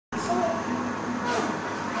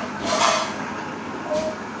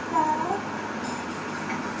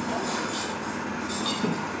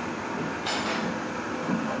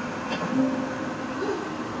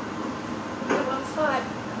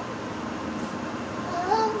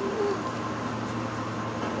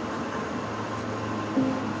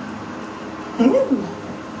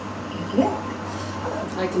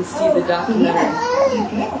I can see the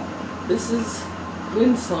documentary. This is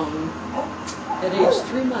Windsong at age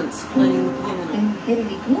 3 months playing the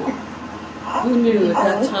piano. Who knew at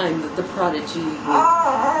that time that the prodigy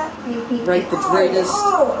would write the greatest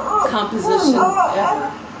composition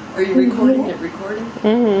ever? Are you recording it? Recording?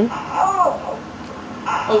 Mm-hmm.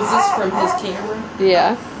 Oh, is this from his camera?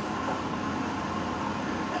 Yeah.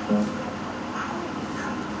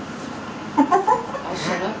 I'll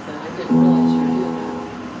shut up then. I didn't realize you were doing that.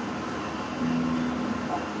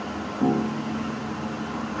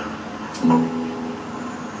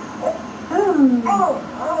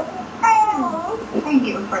 I'm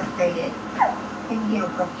getting frustrated. I'm getting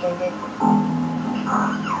frustrated.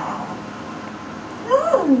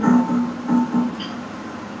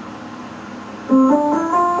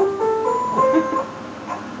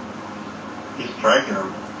 He's striking him.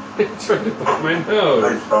 He's trying to bite my nose. I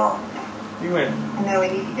saw. He went. I know we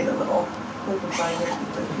need to get a little closer by here.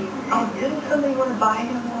 Oh, didn't somebody want to buy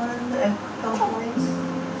him one at some point?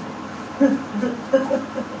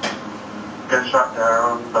 Got shot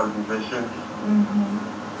down by the musician.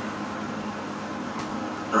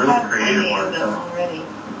 A really creative one. Already.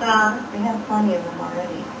 They have plenty of them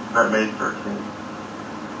already. Not made for a kid.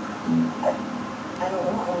 I don't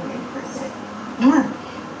want one made for a kid. Yeah.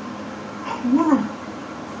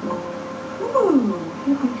 Ooh,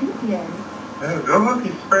 look at you again. Yeah, go look,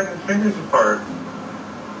 he's spreading his fingers apart.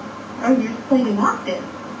 Oh, you just played an octave.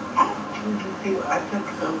 You can see, I took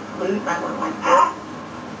some flute and I went like this.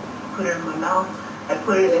 Put it in my mouth. I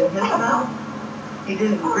put it in his mouth. He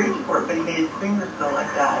didn't reach for it, but he made his fingers go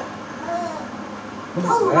like that. What is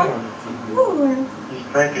that on the TV? He's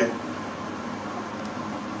thinking.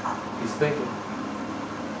 He's thinking.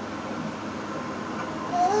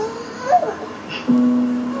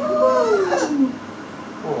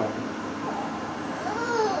 Boy.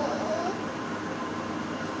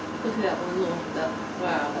 Look at that one little,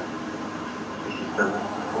 wow. He's done this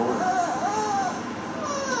before.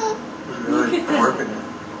 He's Look really at that. working it.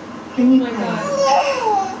 Can you Oh my play?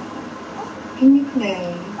 Can you play?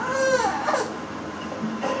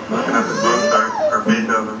 Looking at the Mozart or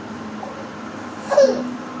Beethoven.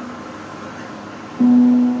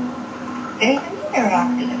 There's another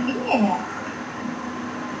octave. Yeah.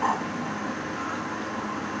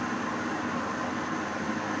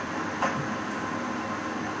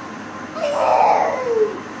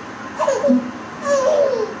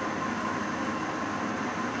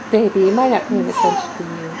 Baby, he might not pay attention to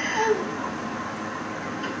you.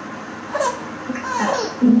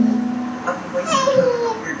 I'm waiting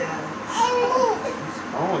until you're done. He's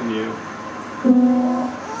calling you.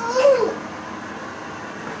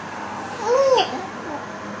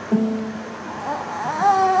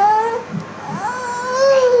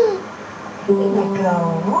 Here you go.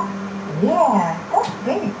 Yeah, that's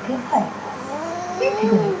very good. You're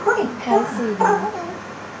doing a great I job. see that.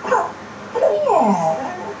 Yeah,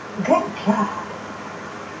 good job.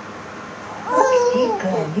 You're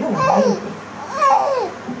good. You're amazing.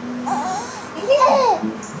 Yeah.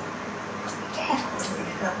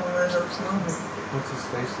 What's his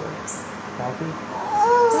face like? Happy?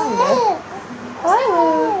 Hello.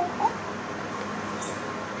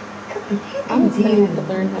 I'm Look just going to have to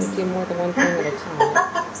learn how to do more than one thing at a time.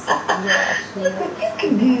 Yeah, what you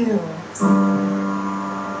can do.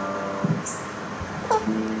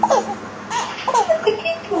 Look what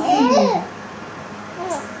you can do.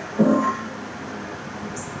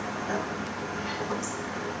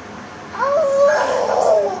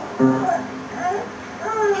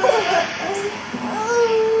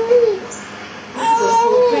 Those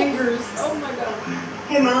little fingers. Oh my God.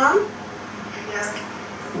 Hey, Mom? Yeah.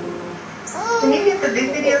 Can you get the big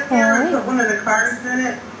video camera and put one of the cards in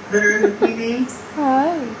it that are in the TV?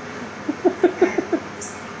 Hi.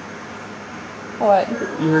 What?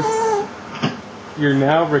 You're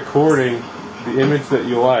now recording the image that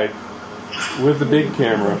you like with the big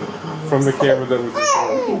camera from the camera that was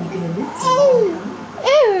recorded.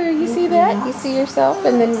 Oh, you see that? You see yourself,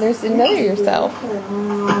 and then there's another yourself.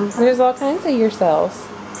 There's all kinds of yourselves.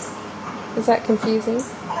 Is that confusing?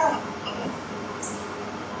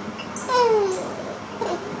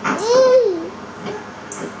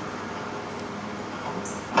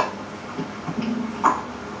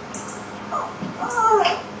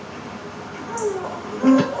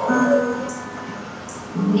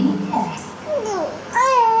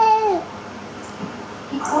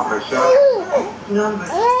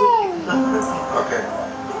 Okay.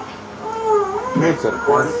 It's a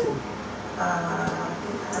person.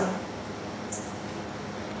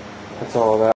 That's all that.